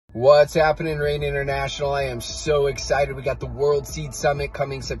What's happening, Rain International? I am so excited. We got the World Seed Summit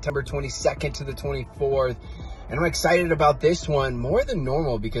coming September 22nd to the 24th. And I'm excited about this one more than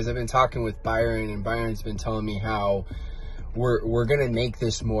normal because I've been talking with Byron, and Byron's been telling me how we're going to make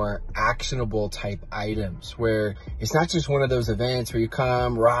this more actionable type items, where it's not just one of those events where you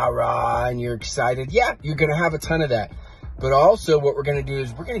come rah, and you're excited. Yeah, you're going to have a ton of that. But also what we're going to do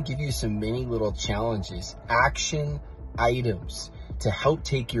is we're going to give you some mini little challenges, action items to help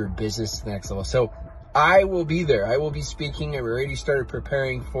take your business to the next level. So I will be there. I will be speaking. I've already started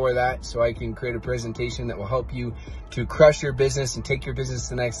preparing for that so I can create a presentation that will help you to crush your business and take your business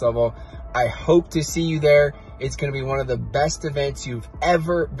to the next level. I hope to see you there. It's going to be one of the best events you've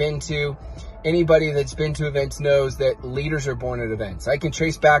ever been to. Anybody that's been to events knows that leaders are born at events. I can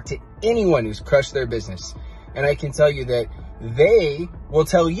trace back to anyone who's crushed their business, and I can tell you that they will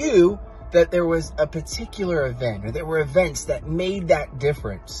tell you that there was a particular event or there were events that made that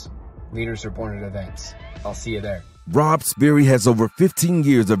difference. Leaders are born at events. I'll see you there. Rob Sperry has over 15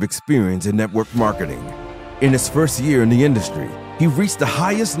 years of experience in network marketing. In his first year in the industry, he reached the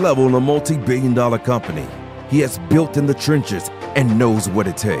highest level in a multi-billion-dollar company. He has built in the trenches and knows what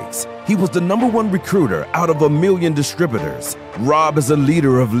it takes. He was the #1 recruiter out of 1 million distributors. Rob is a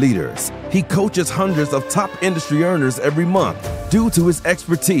leader of leaders. He coaches hundreds of top industry earners every month. Due to his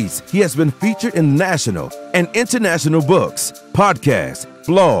expertise, he has been featured in national and international books, podcasts,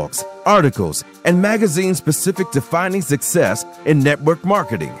 blogs, articles, and magazines specific to finding success in network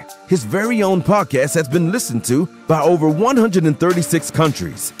marketing. His very own podcast has been listened to by over 136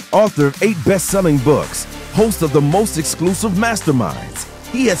 countries. Author of 8 best-selling books, host of the most exclusive masterminds.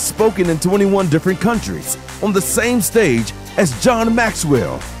 He has spoken in 21 different countries on the same stage as John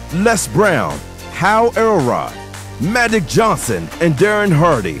Maxwell, Les Brown, Hal Elrod, Magic Johnson, and Darren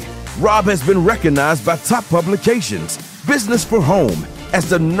Hardy. Rob has been recognized by top publications, Business for Home, as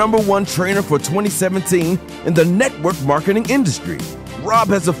the #1 trainer for 2017 in the network marketing industry. Rob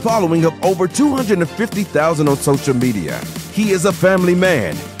has a following of over 250,000 on social media. He is a family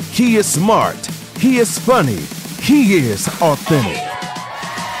man. He is smart. He is funny. He is authentic.